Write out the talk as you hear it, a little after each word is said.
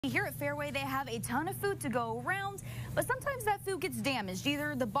Here at Fairway, they have a ton of food to go around, but sometimes that food gets damaged.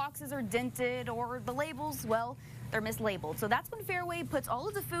 Either the boxes are dented or the labels, well, they're mislabeled. So that's when Fairway puts all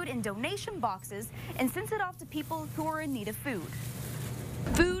of the food in donation boxes and sends it off to people who are in need of food.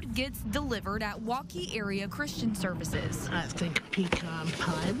 Food gets delivered at Waukee Area Christian Services. I think pecan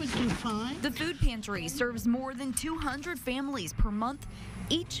pie would do fine. The food pantry serves more than 200 families per month,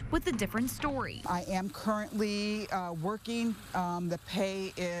 each with a different story. I am currently working. The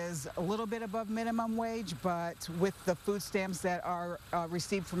pay is a little bit above minimum wage, but with the food stamps that are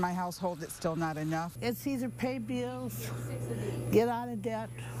received from my household, it's still not enough. It's either pay bills, get out of debt,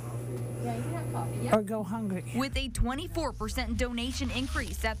 or go hungry. With a 24% donation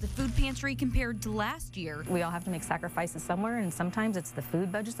increase at the food pantry compared to last year. We all have to make sacrifices somewhere, and sometimes it's the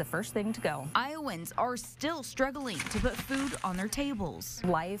food budget's the first thing to go. Iowans are still struggling to put food on their tables.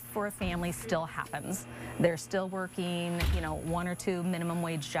 Life for a family still happens. They're still working, 1 or 2 minimum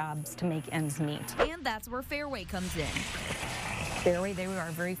wage jobs to make ends meet. And that's where Fairway comes in. Fairway, they were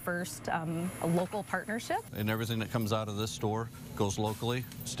our very first local partnership. And everything that comes out of this store goes locally,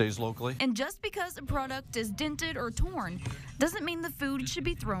 stays locally. And just because a product is dented or torn doesn't mean the food should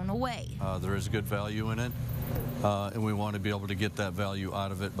be thrown away. There is good value in it, and we want to be able to get that value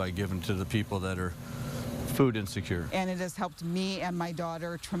out of it by giving to the people that are food insecure. And it has helped me and my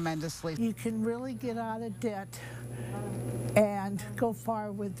daughter tremendously. You can really get out of debt and go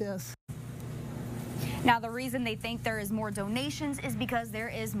far with this. Now, the reason they think there is more donations is because there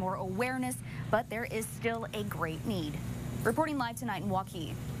is more awareness, but there is still a great need. Reporting live tonight in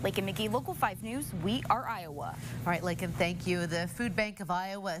Waukee, Lakyn, McGee, Local 5 News, we are Iowa. All right, Lakyn, thank you. The Food Bank of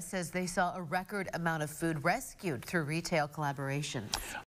Iowa says they saw a record amount of food rescued through retail collaboration.